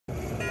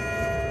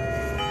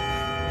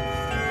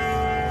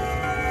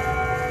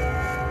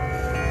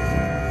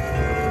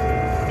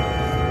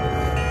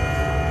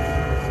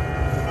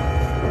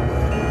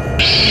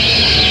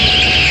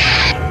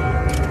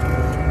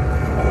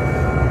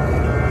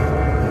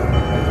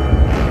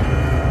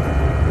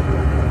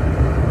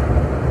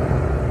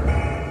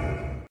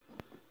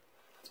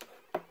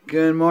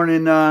Good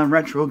morning,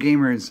 retro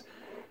gamers.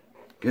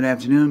 Good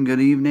afternoon, good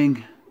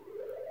evening.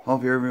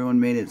 Hope everyone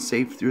made it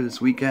safe through this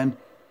weekend.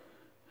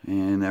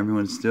 And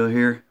everyone's still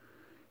here.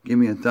 Give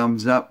me a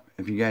thumbs up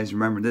if you guys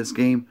remember this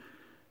game.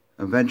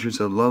 Adventures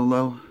of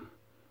Lolo.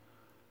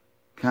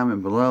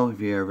 Comment below if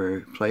you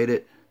ever played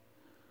it.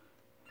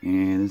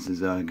 And this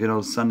is a good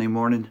old Sunday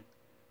morning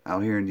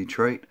out here in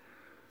Detroit.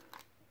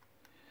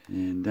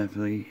 And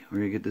definitely we're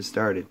going to get this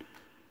started.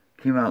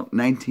 Came out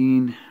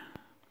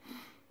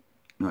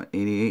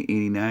 88,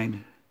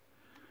 89.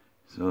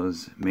 So it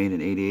was made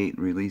in 88,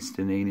 released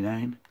in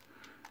 89.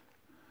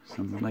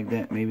 Something like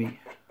that maybe.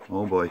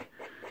 Oh boy.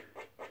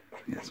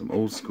 We got some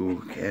old school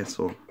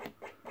castle.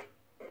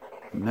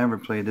 Never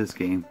played this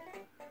game.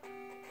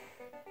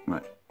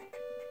 But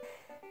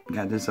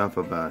got this off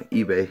of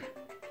eBay.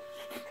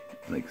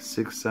 Like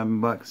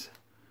 $6-7 bucks.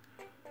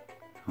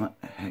 What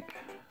the heck?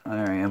 Oh,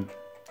 there I am.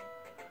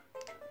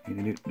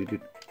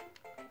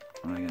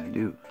 What I gotta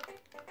do?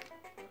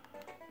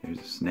 There's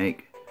a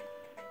snake.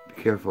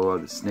 Be careful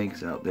of the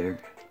snakes out there.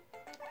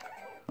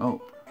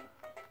 Oh.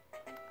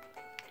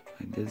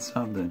 I did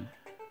something.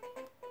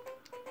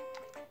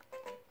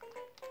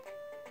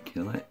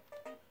 Kill it.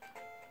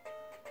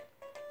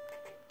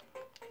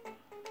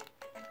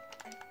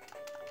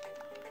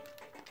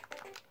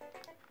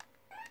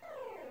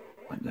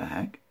 What the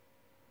heck?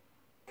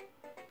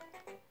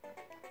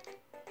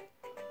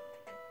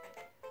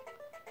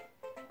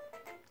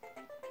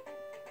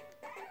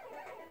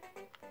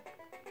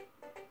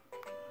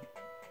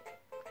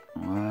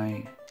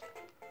 Why?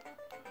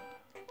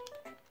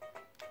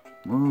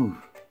 Move.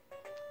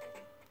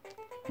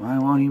 Why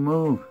won't he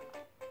move?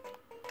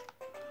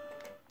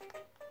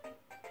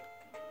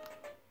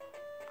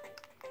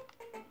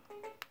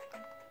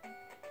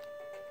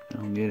 I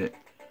don't get it.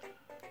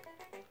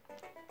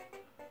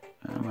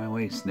 Out of my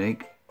way,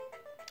 snake.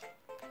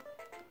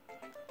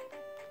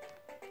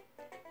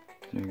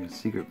 Is there a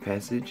secret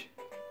passage?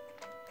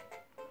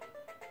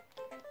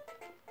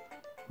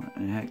 What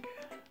the heck?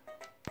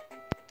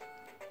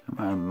 Come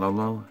on,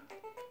 Lolo.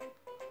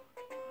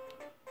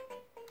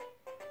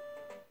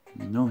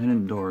 There's no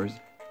hidden doors.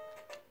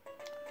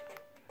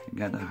 I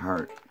got the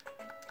heart.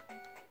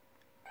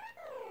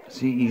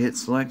 See, you hit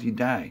select, you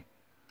die.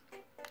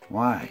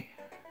 Why?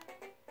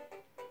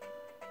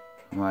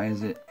 Why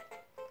is it?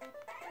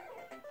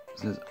 It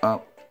says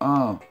up.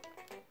 Oh.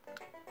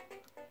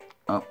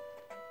 Up.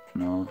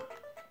 No.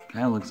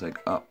 Kind of looks like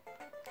up.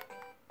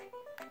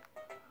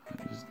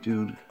 This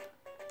dude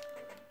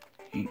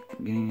ain't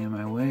getting in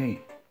my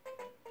way.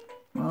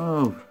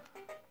 Move.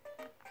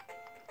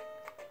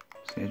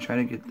 See, I try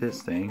to get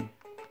this thing.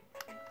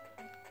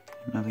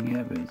 Nothing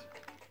happens.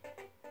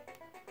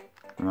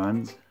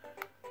 Runs. Is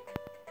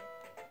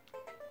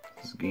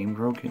this game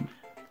broken?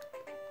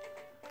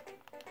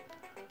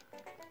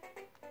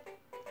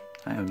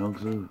 I have no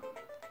clue.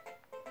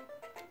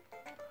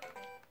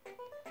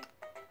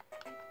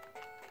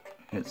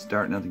 Hit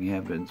start, nothing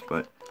happens,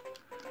 but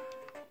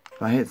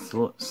if I hit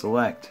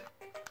select,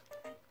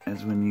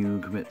 that's when you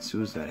commit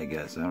suicide, I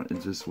guess.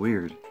 It's just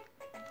weird.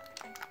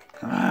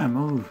 Come on,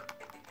 move.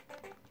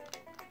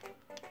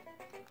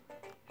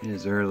 It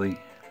is early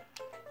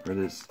for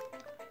this.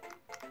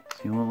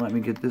 See, it won't let me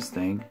get this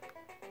thing.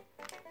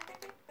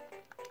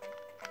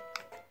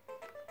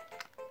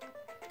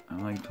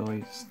 I'm like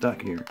totally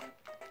stuck here.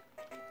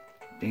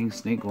 Dang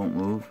snake won't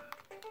move.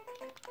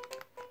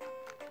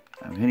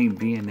 I'm hitting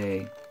B and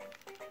A.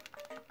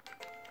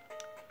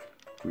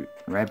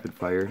 Rapid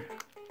fire.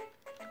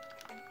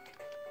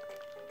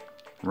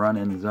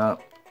 Running's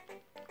up.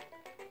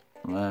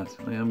 Left.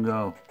 Let him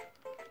go.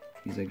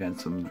 He's like got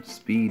some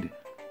speed.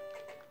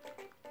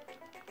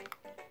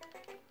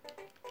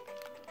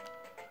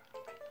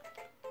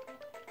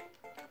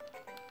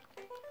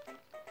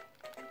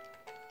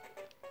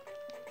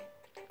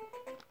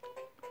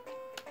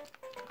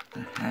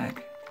 What the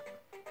heck?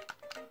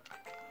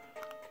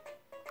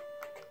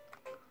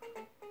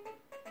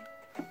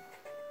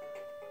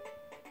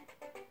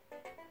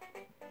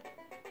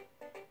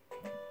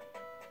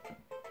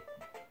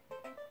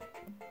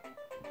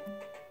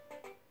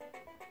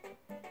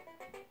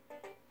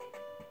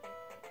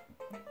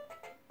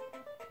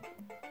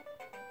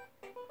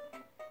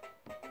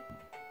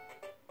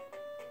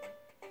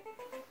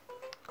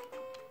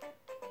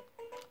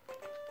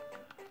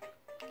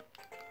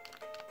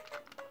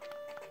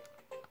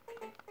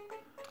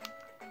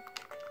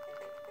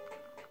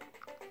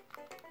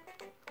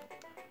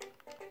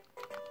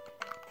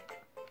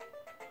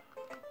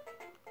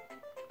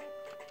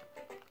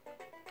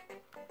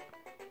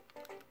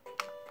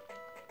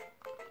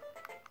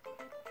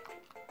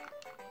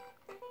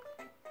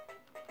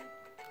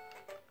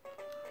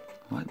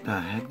 What the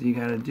heck do you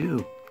gotta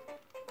do?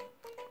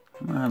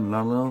 Come on,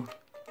 Lolo.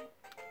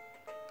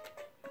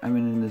 I'm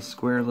in this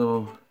square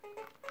little...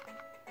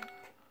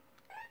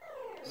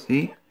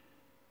 See?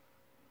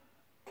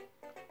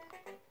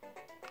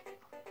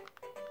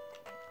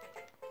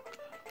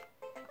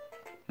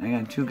 I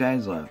got 2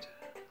 guys left.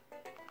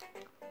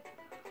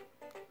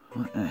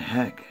 What the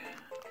heck?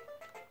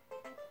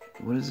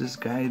 What is this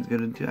guy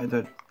gonna do? I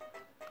thought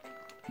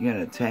you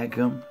gotta attack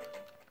him.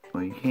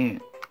 Well, you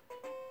can't.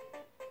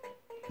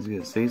 He's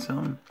gonna say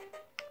something?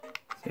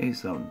 Say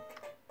something.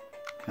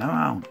 Come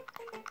on.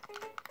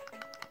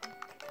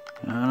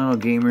 I don't know,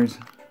 gamers.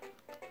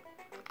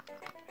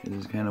 This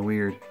is kind of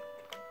weird.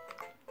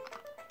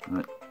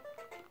 But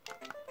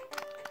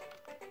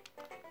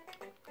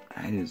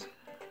I just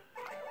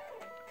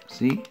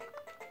see.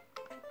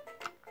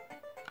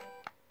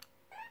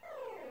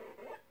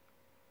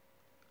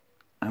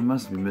 I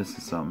must be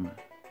missing something.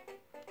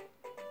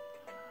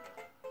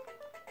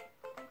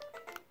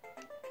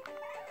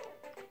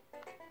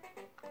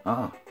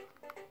 Oh.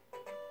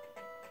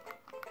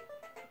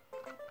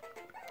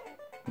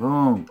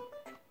 Boom.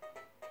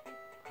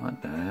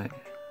 What the heck?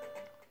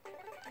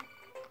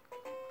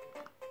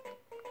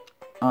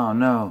 Oh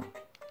no.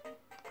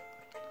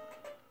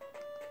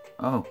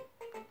 Oh.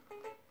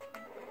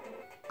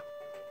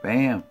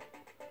 Bam.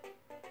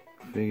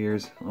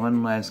 Figures.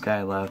 One last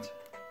guy left.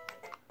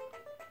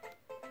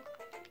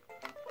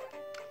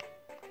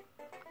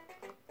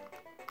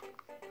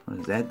 What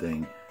is that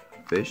thing?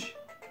 Fish?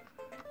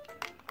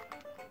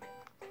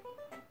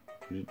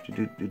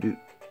 Do.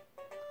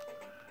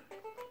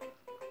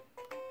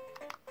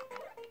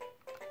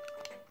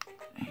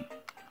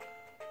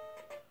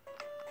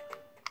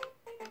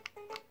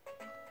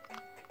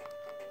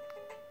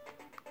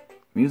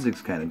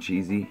 Music's kind of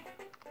cheesy.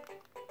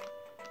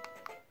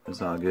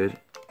 It's all good.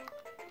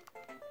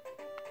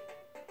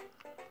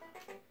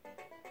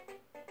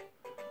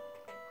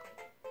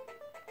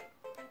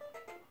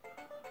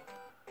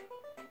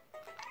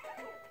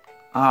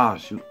 Ah,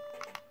 shoot.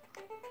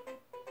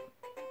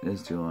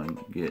 This too long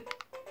to get.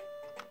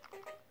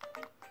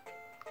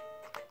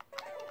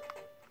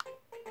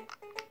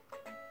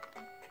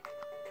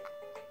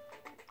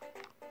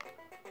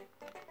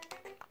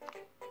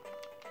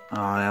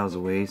 Oh, that was a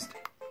waste.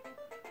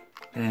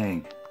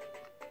 Dang.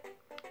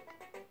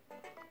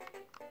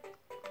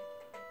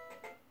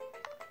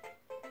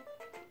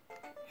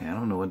 Yeah, I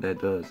don't know what that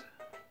does.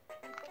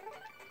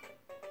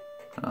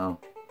 Oh.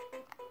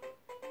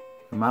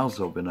 The mouse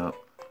opened up.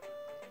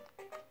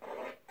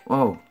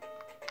 Whoa.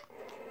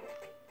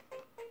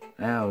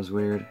 That was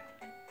weird.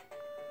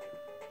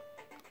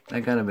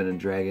 That gotta have been a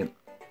dragon.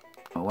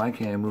 Oh, why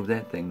can't I move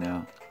that thing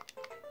now?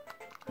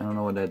 I don't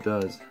know what that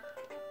does.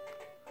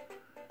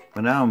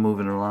 But now I'm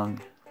moving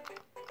along.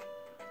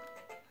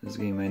 This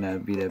game might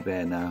not be that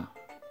bad now.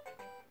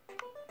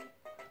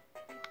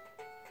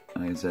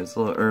 Like I said, it's a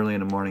little early in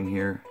the morning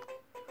here.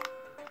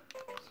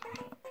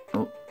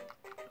 Oh,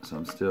 so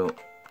I'm still...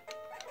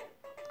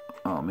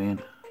 Oh,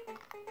 man.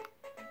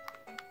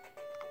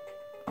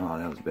 Oh,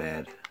 that was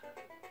bad.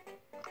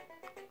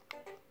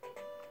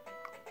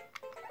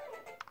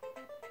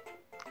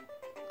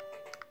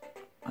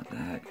 What the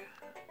heck?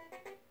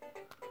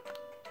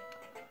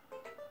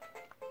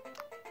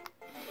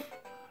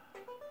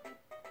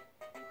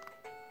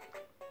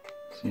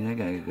 See, that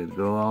guy could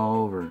go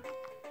all over.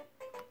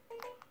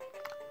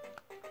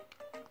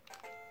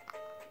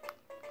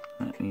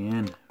 Let me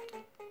in.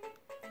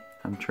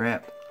 I'm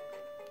trapped.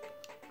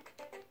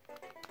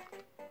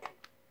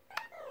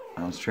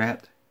 I was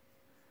trapped.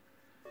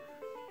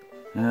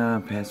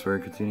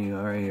 Password continue.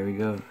 Alright, here we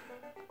go.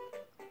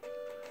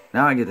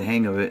 Now I get the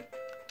hang of it.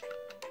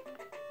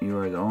 You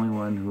are the only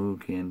one who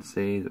can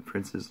say the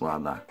Princess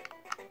Lala.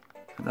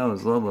 I thought it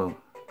was Lolo.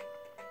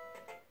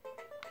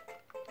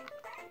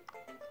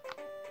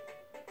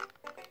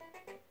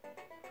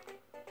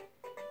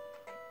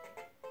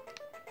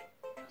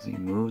 Does he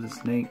move the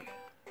snake?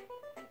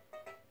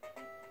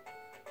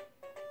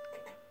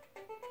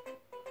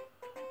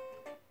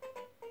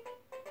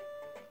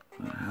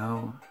 But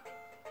how?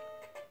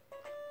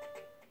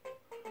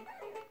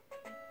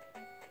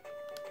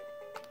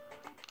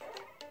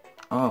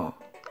 Oh.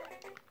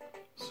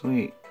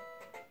 Sweet.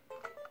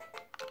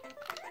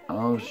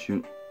 Oh,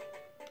 shoot.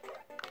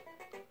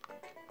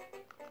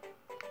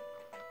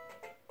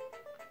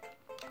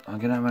 I'll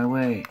get out of my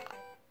way.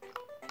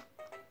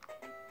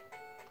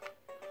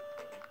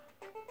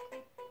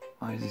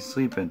 Why is he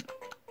sleeping?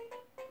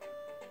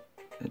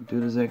 That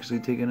dude is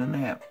actually taking a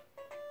nap.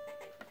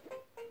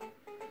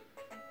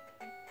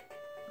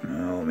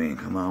 Oh man,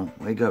 come on.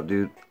 Wake up,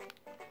 dude.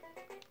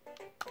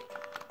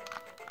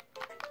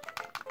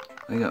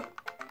 Wake up.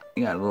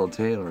 You got a little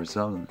tail or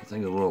something. It's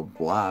like a little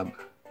blob.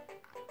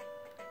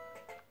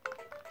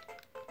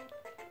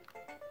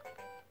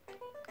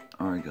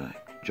 Or like a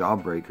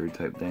jawbreaker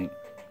type thing.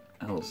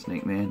 That little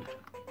snake man.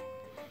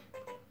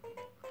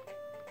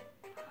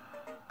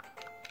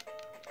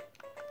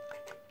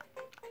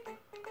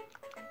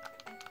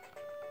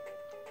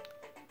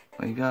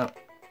 Wake up.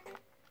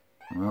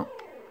 Well,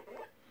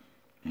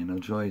 ain't no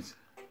choice.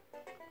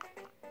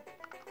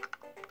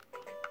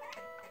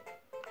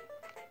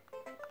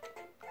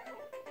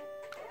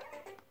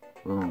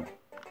 Boom.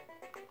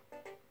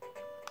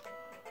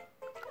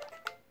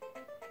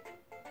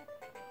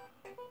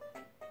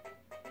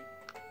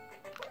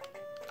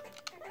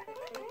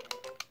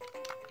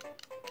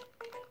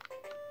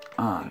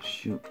 Ah,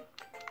 shoot.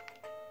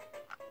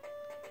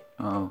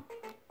 Oh.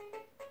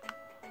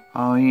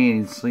 Oh, he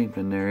ain't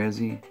sleeping there, is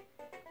he?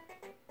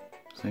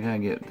 So I gotta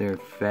get there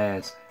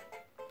fast.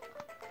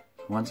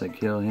 Once I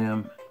kill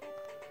him...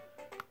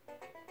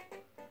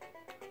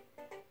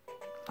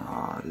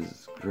 Oh, this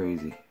is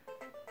crazy.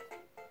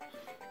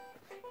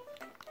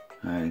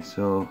 Alright,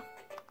 so...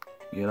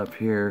 Get up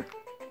here.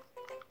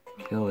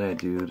 Kill that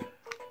dude.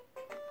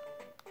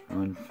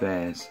 Run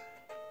fast.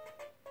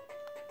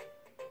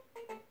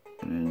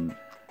 And then...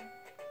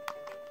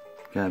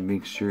 Gotta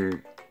make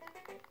sure...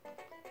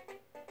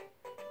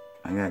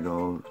 I gotta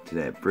go to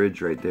that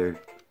bridge right there.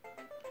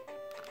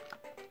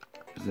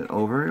 Is it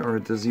over, or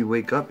does he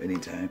wake up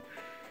anytime?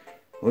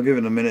 We'll give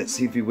it a minute,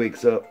 see if he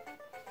wakes up.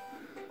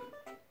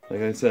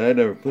 Like I said, I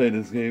never played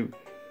this game.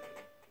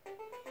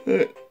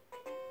 It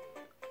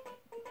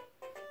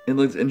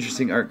looks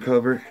interesting, art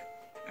cover.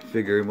 I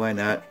figured, why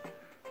not?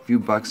 A few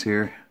bucks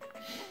here.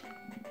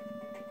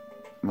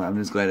 Well, I'm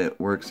just glad it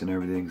works and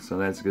everything, so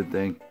that's a good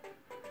thing.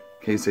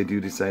 In case I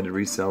do decide to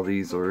resell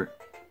these, or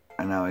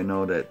now I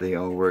know that they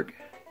all work.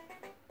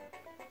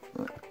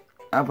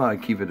 I'll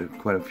probably keep it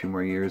quite a few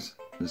more years,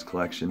 this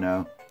collection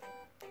now.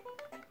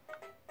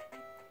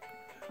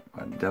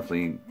 It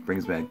definitely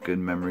brings back good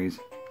memories.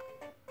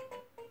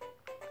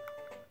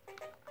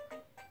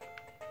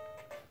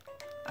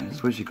 I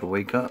just wish you could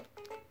wake up.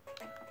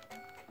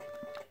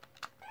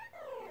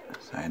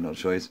 So I had no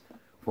choice.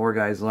 4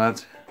 guys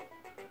left.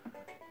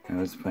 I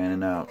was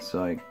planning out,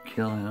 so I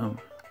kill him.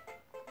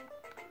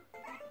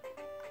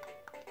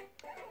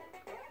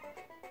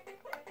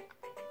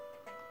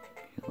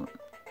 Kill him.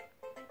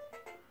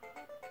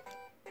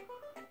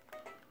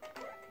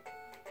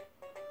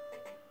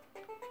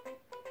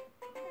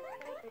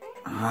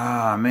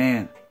 Ah,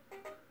 man.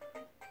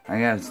 I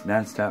gotta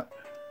not stop.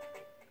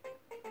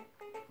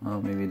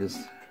 Well, maybe this.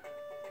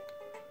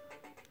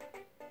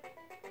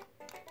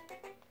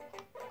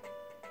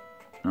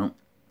 Nope.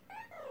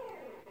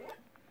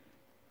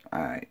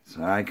 Alright,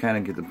 so I kind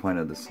of get the point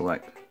of the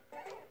select.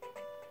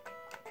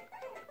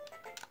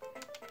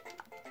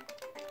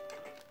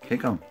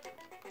 Kick him.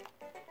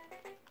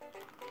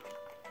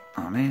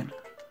 Oh, man.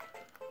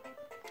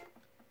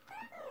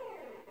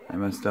 I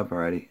messed up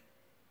already.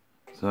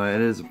 So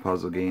it is a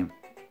puzzle game.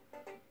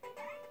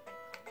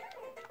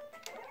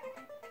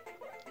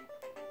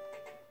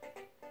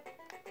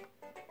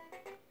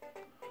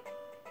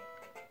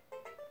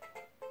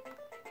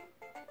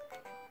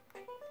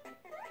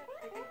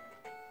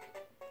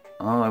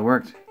 Oh, it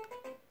worked.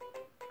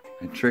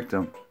 I tricked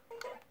him.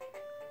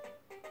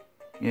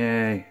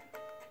 Yay.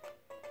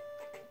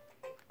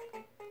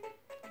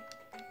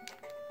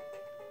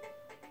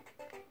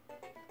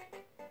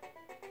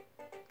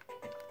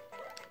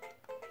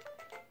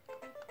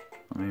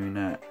 Well, maybe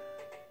not.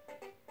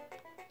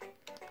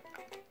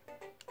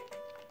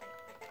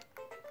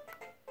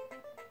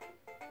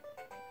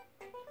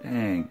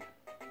 Dang.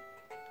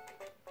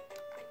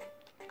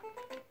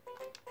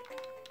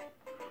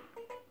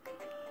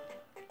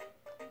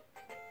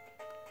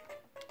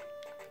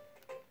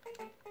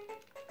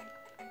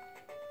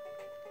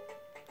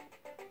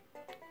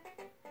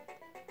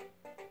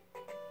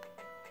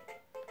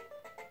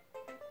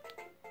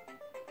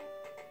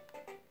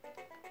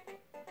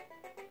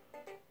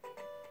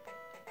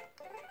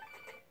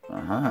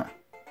 Uh-huh.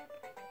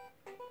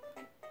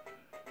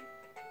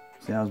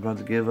 See, I was about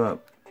to give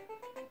up.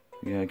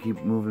 You gotta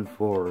keep moving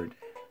forward.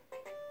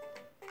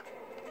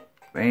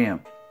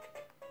 Bam.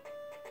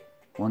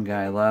 1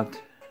 guy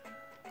left.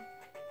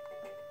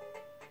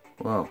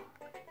 Whoa.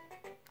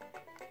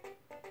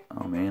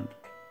 Oh, man.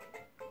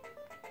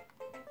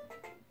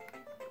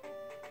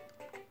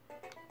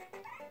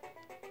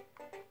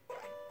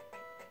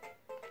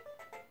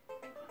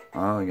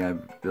 Oh, I gotta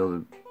build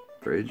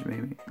a bridge,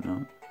 maybe?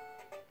 No.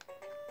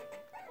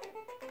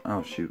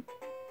 Oh, shoot.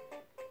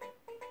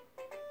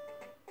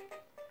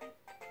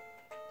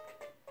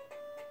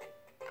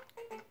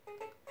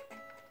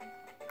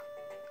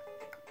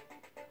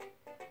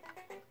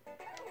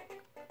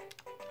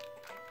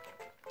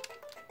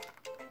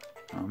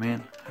 Oh,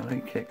 man. How did I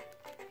kick?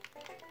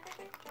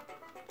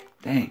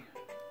 Dang.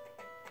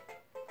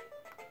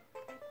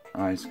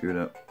 Oh, I screwed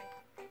up.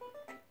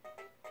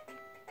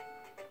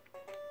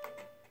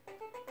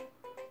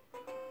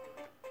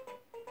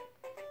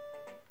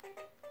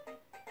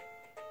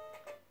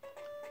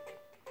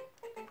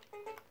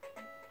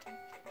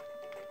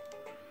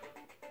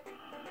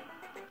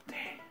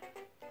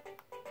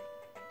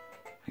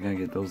 I gotta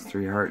get those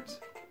 3 hearts.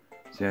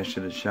 See, I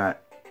should have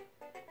shot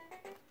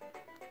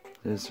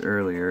this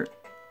earlier.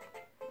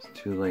 It's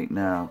too late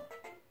now.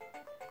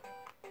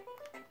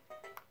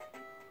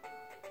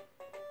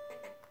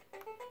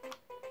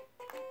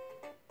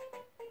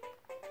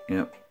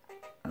 Yep.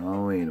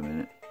 Oh, wait a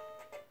minute.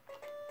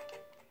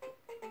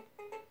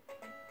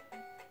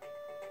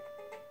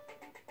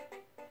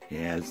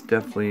 Yeah, it's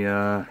definitely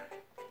the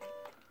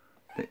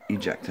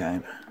eject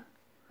time.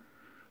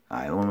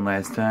 Alright, one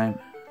last time.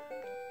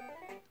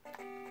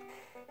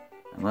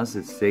 Unless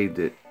it saved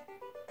it.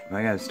 If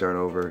I gotta start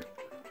over,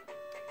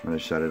 I'm gonna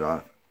shut it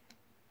off.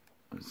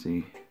 Let's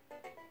see.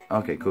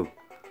 Okay, cool.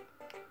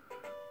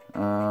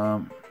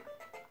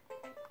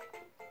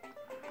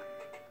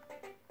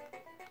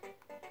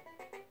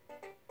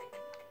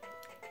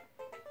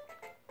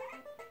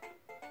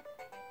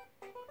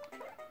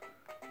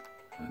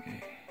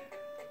 Okay.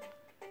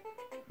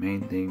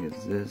 Main thing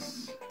is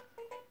this.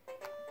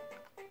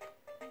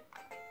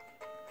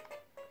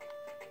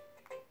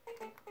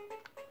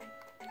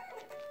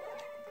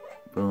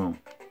 Boom.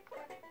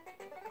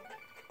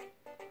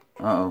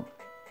 Uh-oh.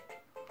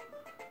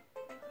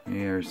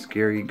 Here,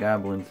 scary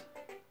goblins.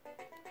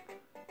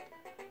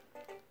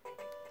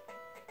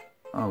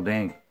 Oh,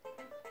 dang.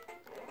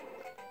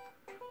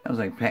 That was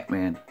like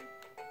Pac-Man.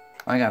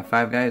 I got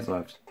 5 guys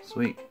left.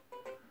 Sweet.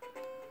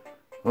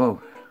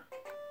 Whoa.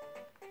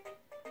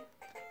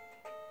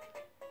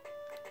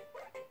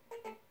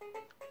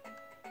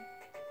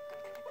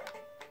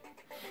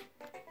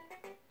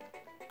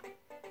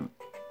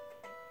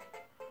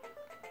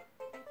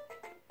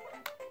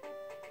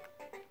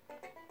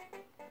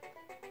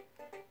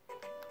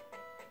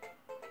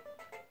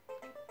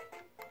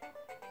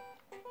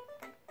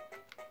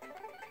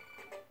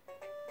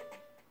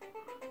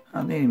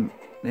 Oh, they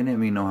didn't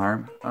mean no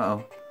harm.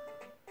 Uh-oh.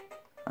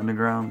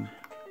 Underground.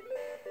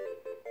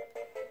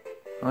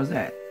 What was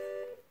that?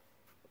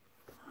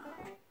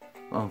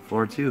 Oh,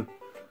 floor 2.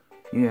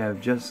 You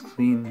have just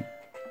cleared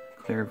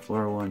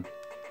floor 1.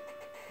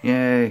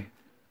 Yay.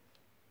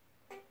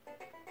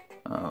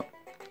 Oh.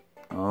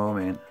 Oh,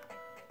 man.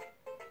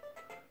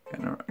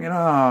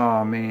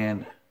 Oh,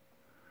 man.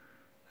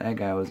 That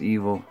guy was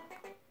evil.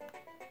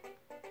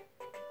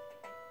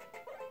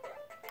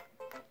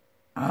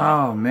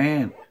 Oh,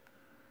 man.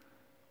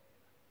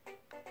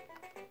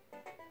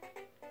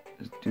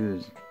 This dude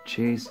is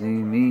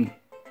chasing me.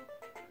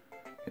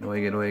 Get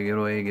away, get away, get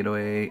away, get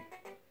away.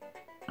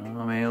 Oh,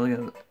 man, look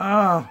at this.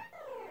 Oh!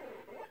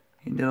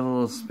 He did a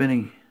little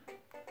spinning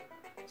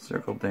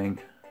circle thing.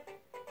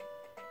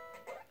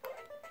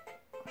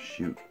 Oh,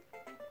 shoot.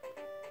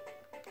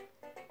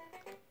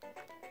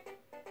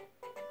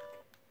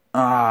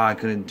 Ah, I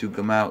couldn't duke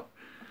him out.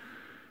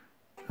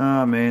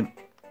 Oh, man.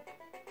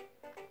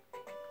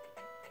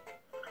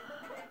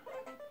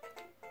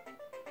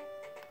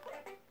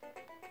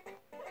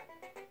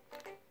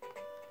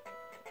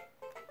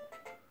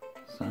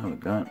 Son of a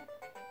gun.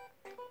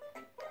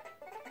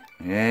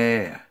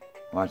 Yeah.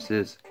 Watch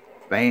this.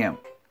 Bam.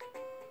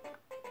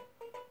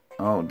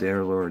 Oh,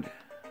 dear Lord.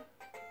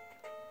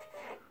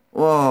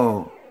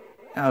 Whoa.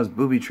 That was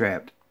booby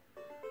trapped.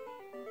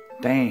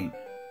 Dang.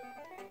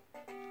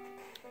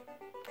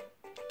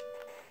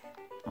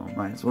 Oh,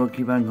 might as well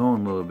keep on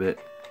going a little bit.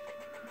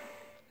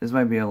 This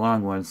might be a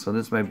long one, so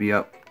this might be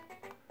up.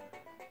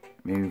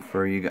 Maybe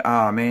for you guys.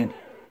 Oh, man.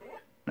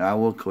 No, I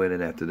will quit it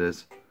after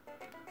this.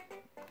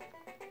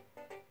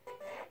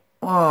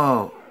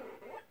 Whoa.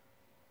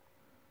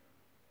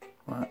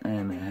 What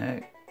in the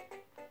heck?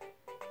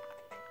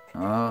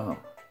 Oh.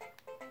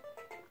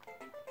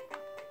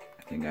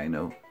 I think I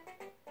know.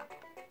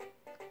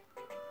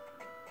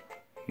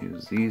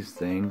 Use these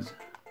things.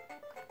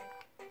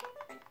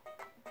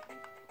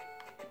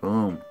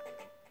 Boom.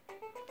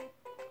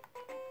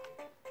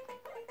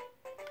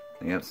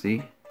 Yep,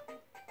 see?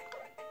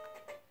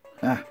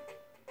 Ah.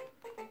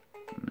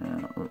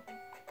 Now.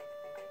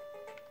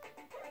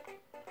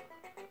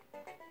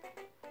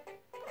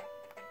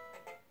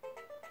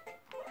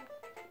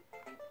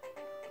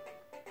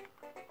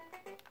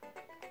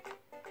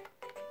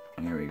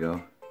 There we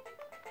go.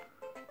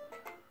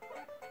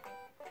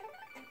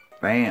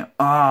 Bam.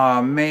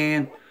 Oh,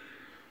 man.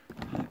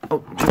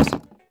 Oh, just.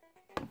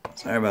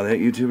 Sorry about that,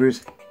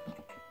 YouTubers.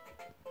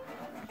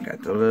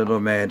 Got a little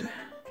mad.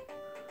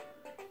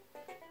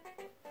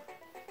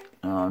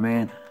 Oh,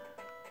 man.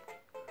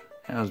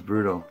 That was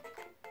brutal.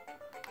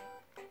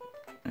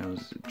 That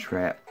was a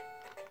trap.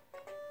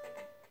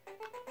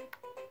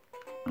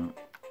 Oh,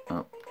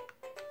 oh.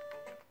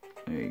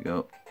 There you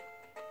go.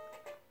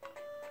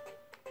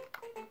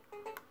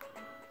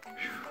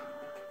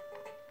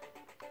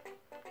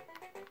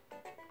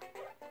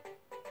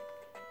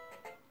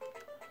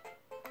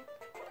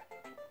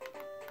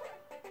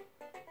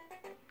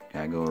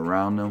 Gotta go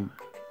around them.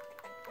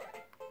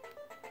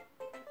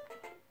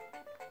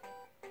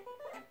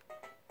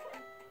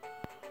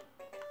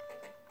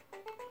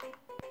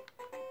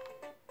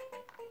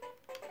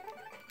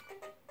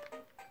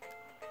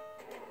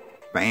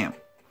 Bam.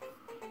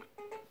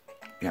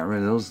 Got rid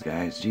of those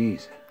guys,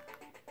 jeez.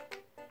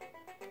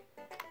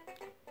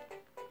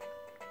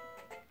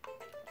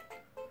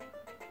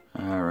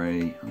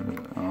 Alrighty.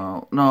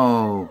 Oh,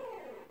 no.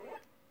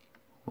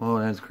 Whoa,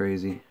 that's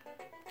crazy.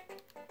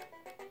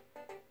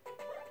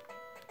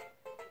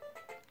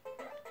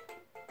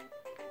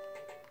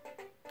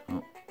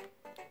 Oh.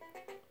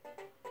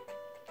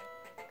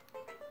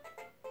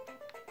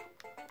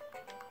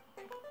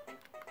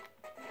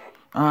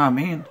 Ah,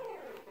 man.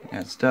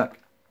 Got stuck.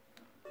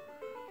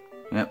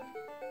 Yep.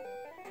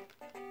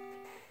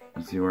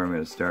 Let's see where I'm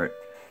going to start.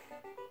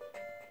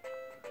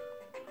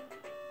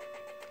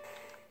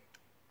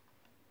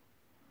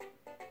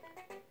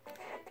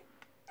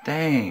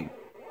 Dang.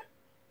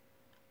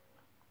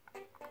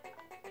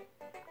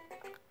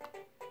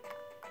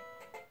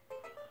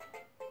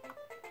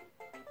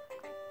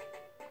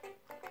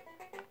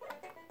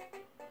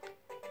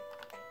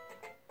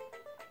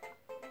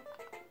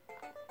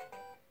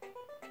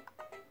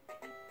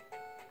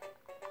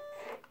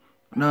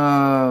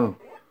 No.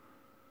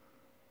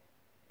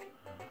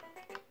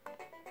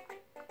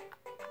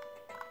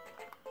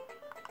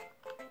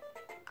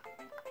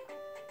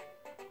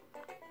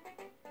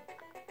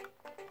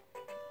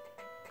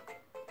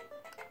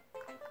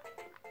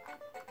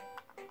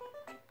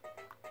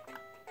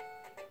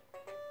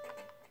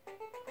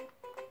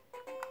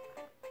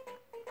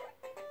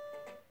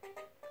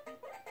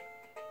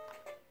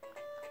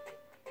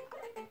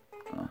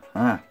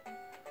 Uh-huh.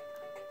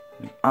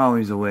 There's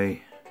always a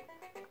way.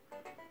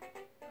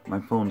 My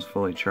phone's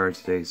fully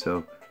charged today,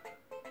 so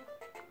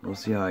we'll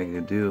see how I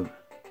can do.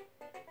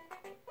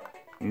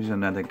 Usually I'm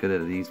not that good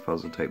at these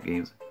puzzle type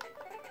games.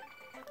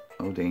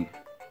 Oh dang.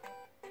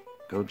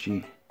 Go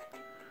G.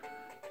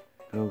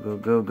 Go, go,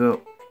 go,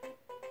 go.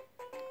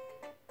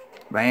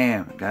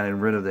 Bam! Got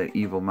rid of that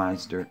evil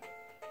monster.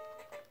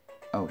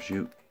 Oh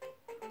shoot.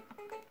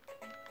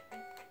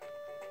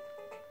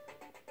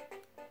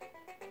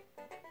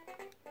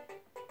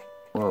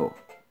 Whoa.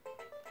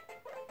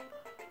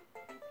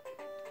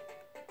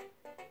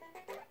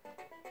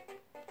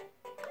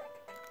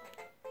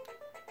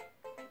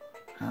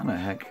 How the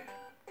heck?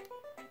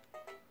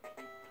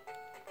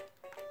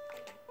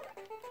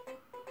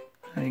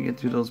 How do you get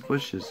through those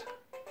bushes?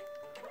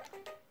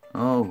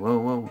 Oh, whoa,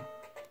 whoa.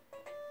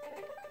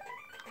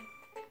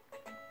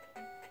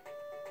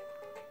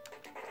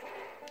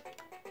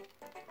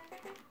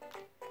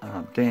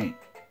 Oh, dang.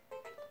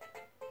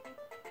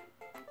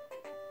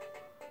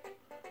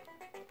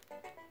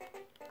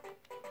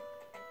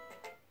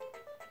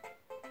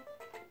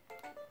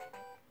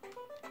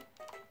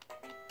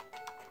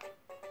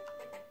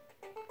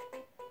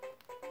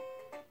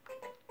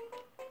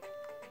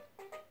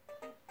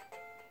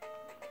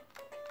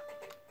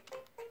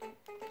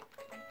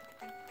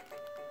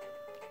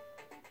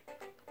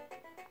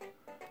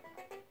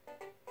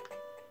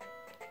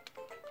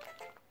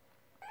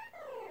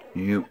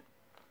 Yep.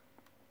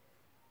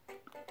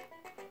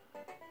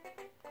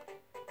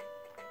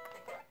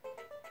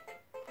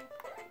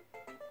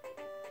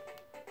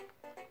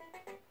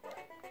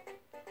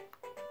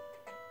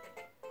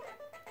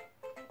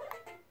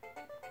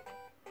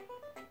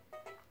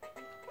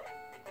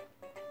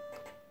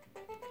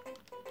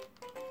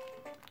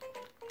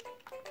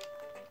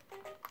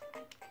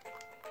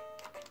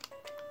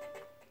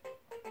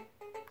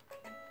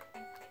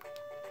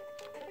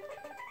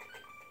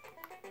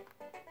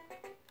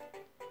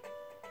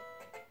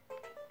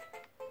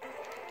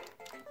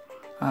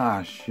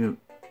 Ah, shoot.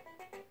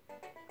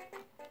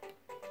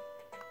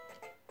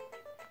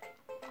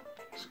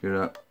 Screwed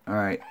up.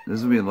 Alright,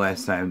 this will be the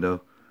last time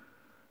though.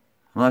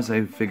 Unless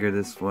I figure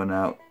this one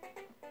out.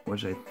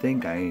 Which I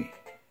think I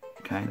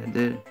kinda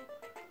did.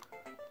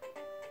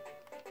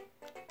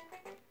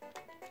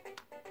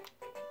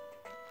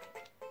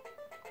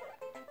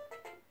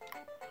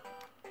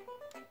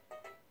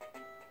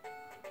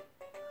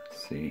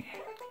 Let's see.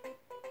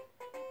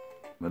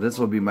 But this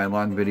will be my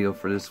long video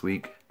for this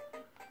week.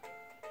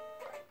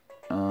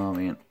 Oh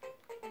man.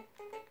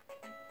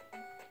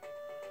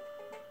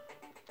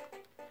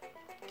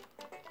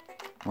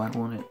 Why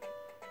won't it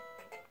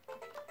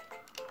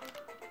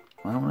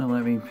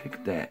let me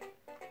pick that?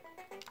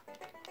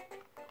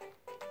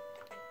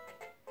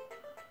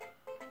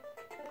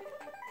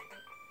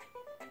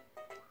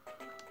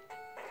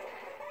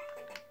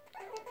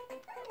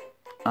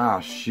 Ah,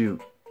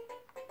 shoot.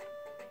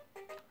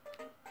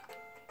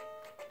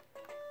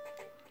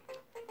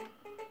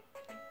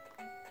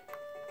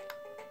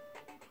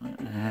 What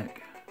the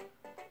heck?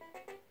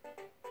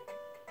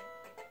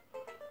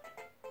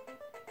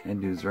 That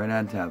dude's right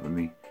on top of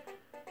me.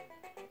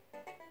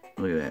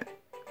 Look at that.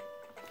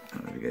 I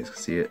don't know if you guys can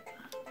see it.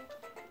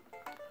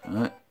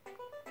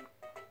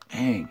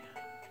 Dang.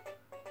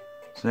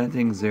 So that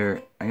thing's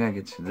there. I gotta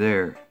get to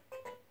there.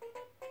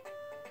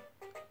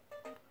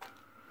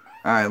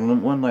 Alright,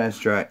 one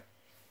last try.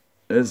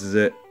 This is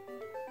it.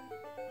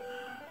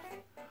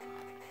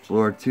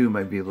 Floor 2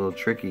 might be a little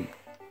tricky.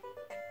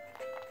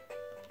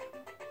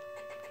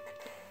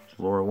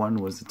 Floor 1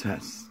 was the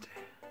test.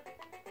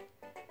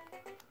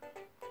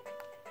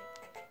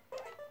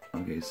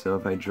 Okay, so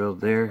if I drill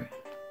there,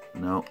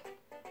 no.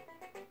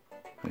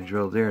 If I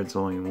drill there, it's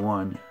only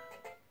 1.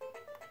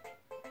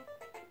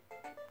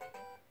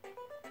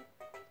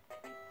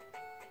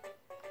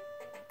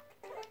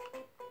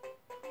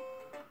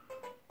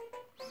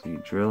 So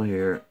you drill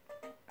here,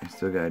 I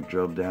still gotta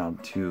drill down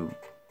 2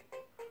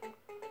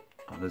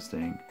 on this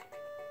thing.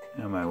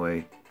 Out of my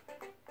way.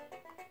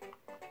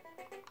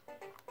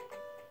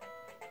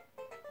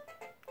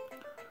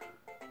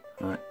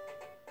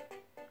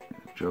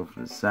 Drill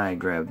for the side,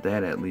 grab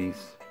that at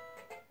least.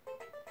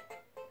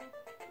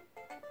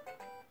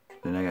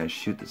 Then I gotta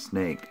shoot the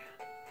snake.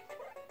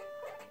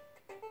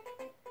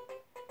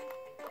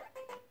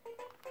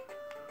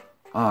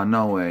 Oh,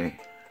 no way.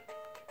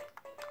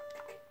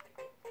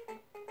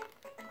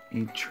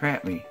 He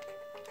trapped me.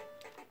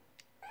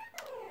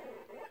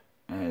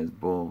 That is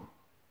bull.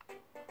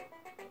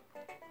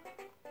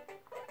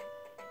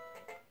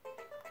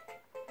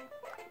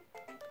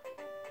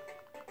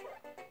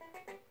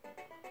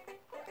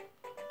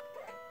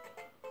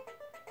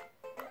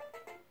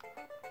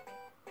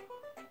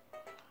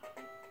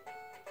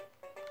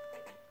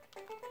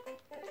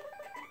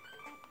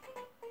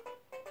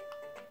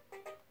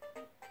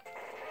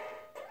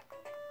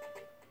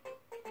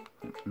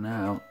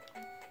 Now.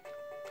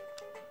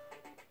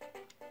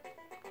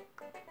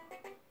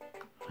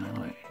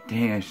 Oh,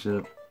 dang, I should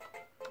have.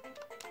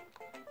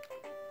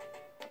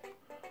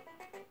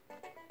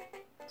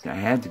 See, I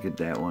had to get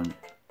that one.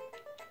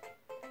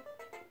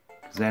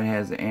 Because that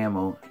has the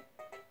ammo.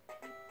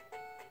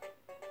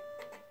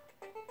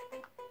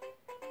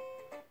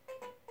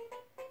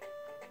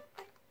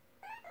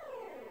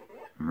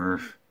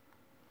 Murph.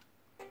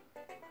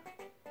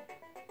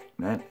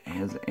 That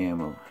has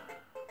ammo.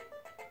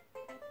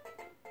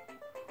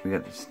 We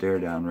got the stare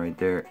down right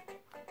there.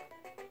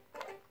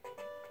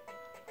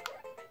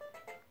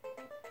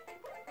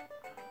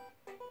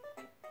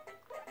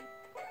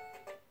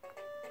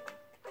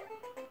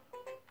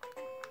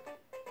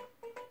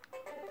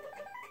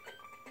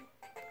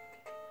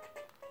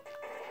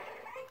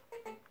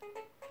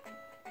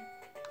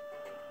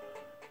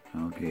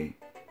 Okay.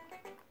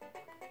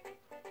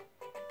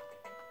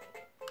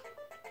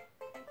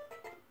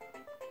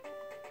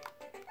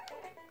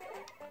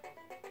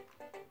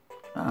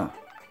 Oh.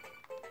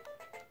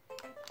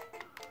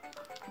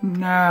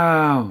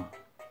 No.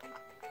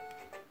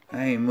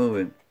 I ain't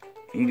moving.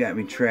 You got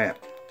me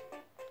trapped.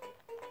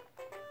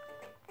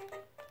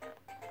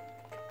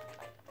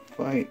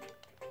 Fight.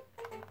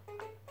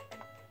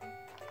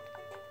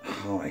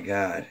 Oh my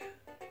god.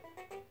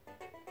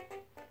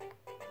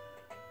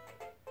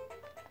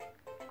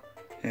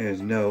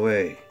 There's no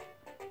way.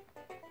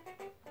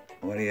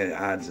 What are the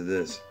odds of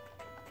this?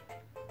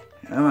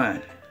 Come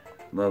on.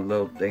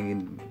 Lolo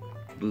thinking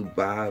blue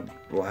bob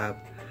blob.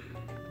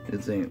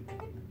 This ain't.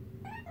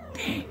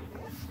 Dang.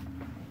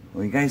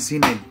 Well, you guys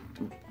seen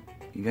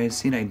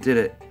I did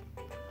it.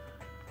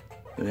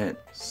 But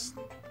that's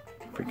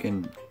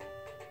freaking.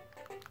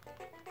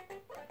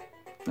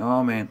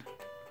 Oh man.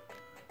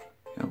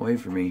 Got away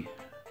from me.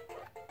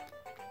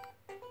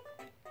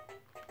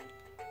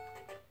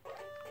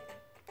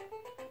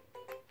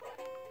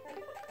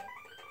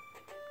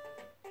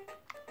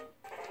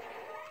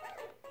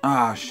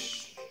 Ah,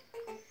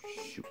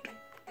 shoot.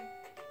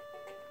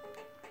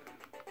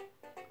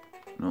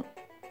 No.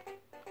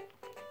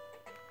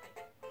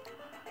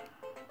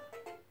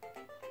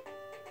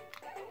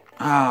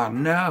 Ah,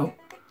 no.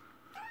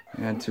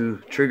 I got too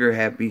trigger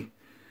happy.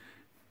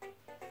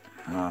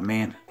 Oh,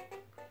 man.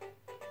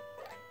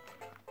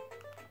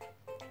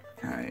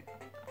 Alright.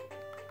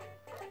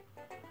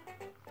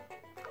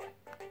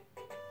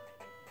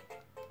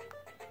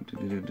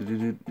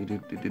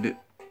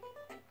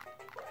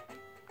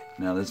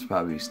 Now this is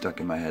probably stuck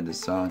in my head, this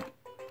song.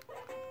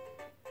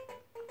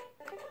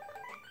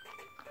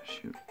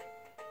 Shoot.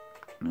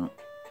 No.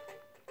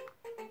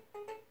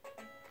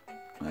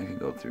 I can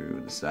go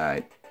through the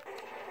side.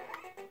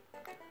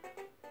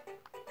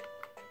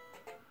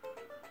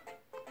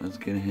 Let's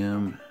get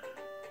him.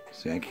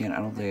 See, I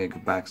don't think I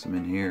could box him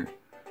in here.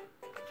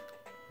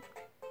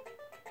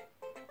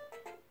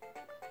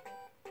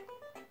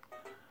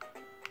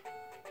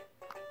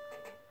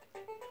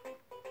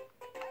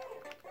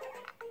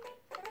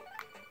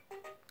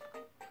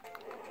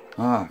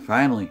 Ah,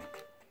 finally.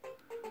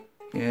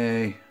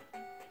 Yay.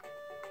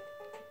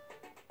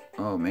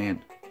 Oh,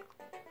 man.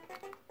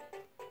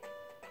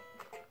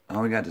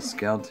 Oh, we got the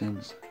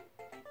skeletons.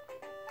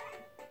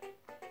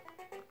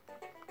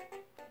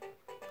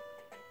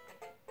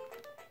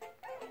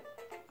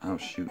 Oh,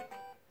 shoot.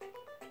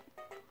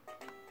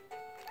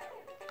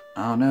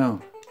 Oh,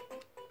 no.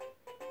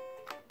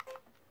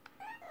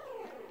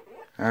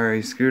 I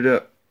already screwed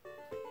up.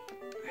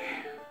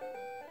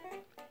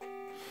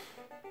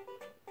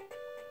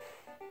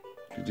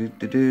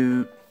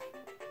 Do-do-do-do.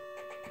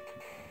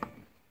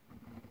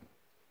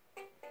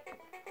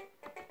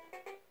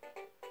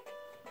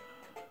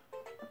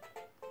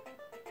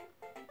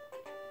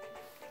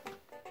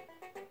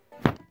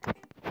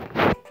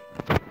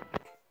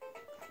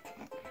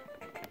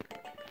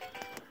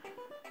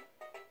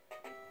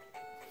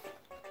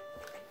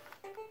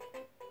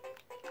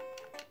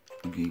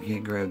 Okay, you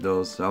can't grab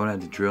those, so I would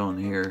have to drill in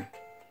here.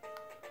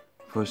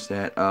 Push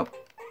that up.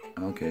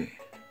 Okay.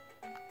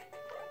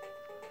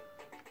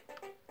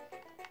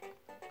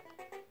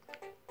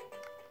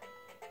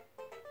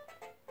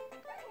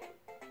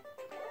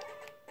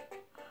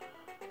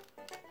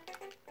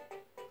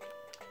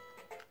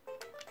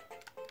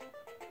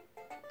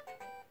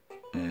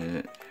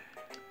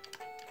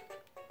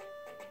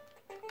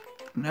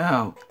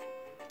 No.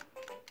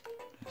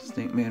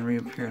 Snake Man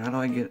reappeared. How do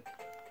I get...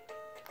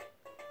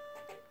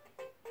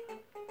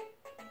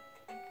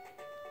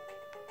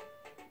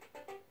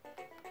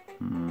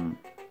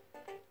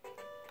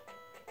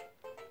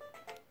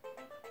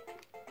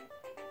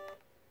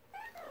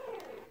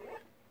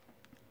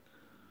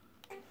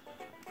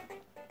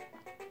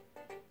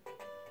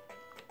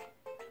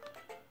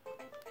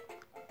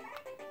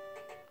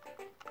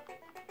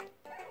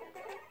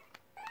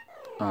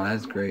 Oh,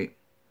 that's great.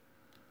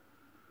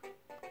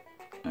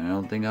 I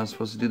don't think I was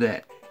supposed to do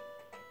that.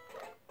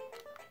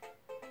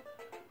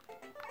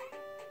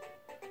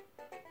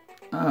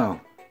 Oh.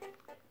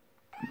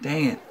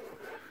 Dang it.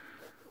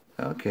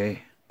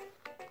 Okay.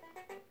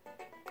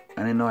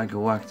 I didn't know I could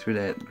walk through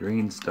that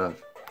green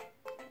stuff.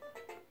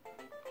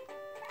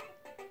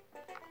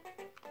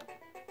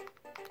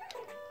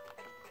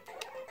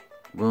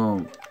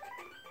 Boom.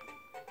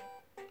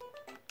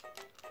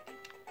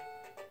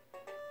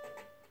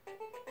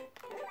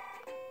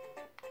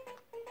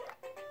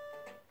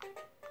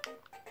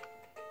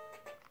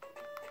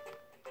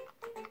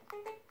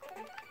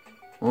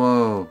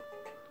 Whoa.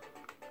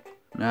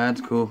 Nah,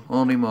 that's cool.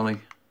 Holy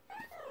moly.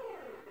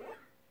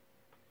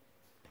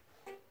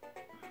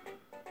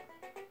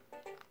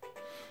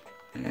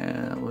 Yeah,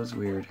 that was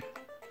weird.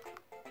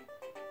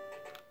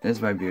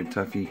 This might be a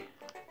toughie.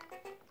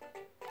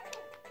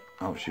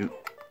 Oh, shoot.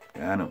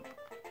 Got him.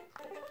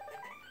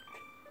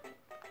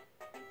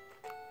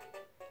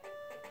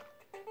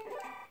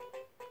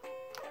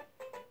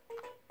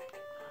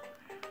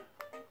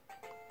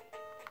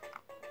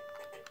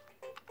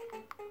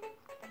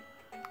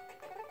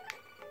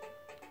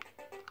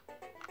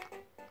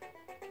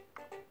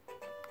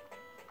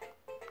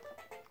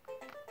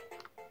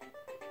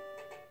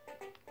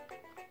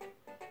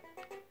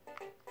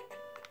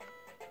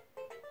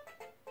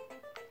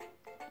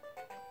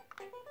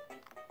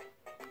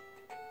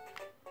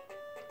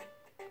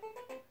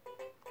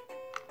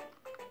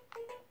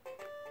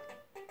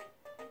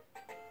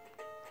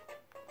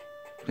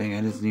 Dang,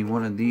 I just need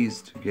one of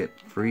these to get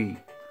free.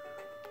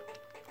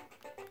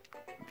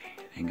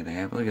 Ain't gonna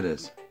happen. Look at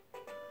this.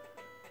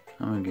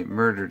 I'm gonna get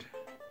murdered.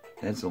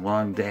 That's a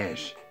long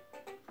dash.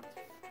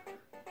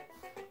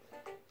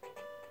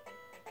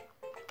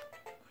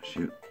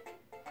 Shoot.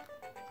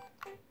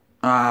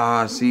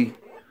 Ah, see?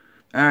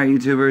 Alright,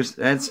 YouTubers,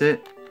 that's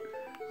it.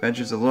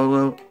 Adventures of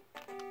Lolo.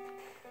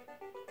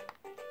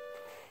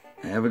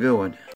 Have a good one.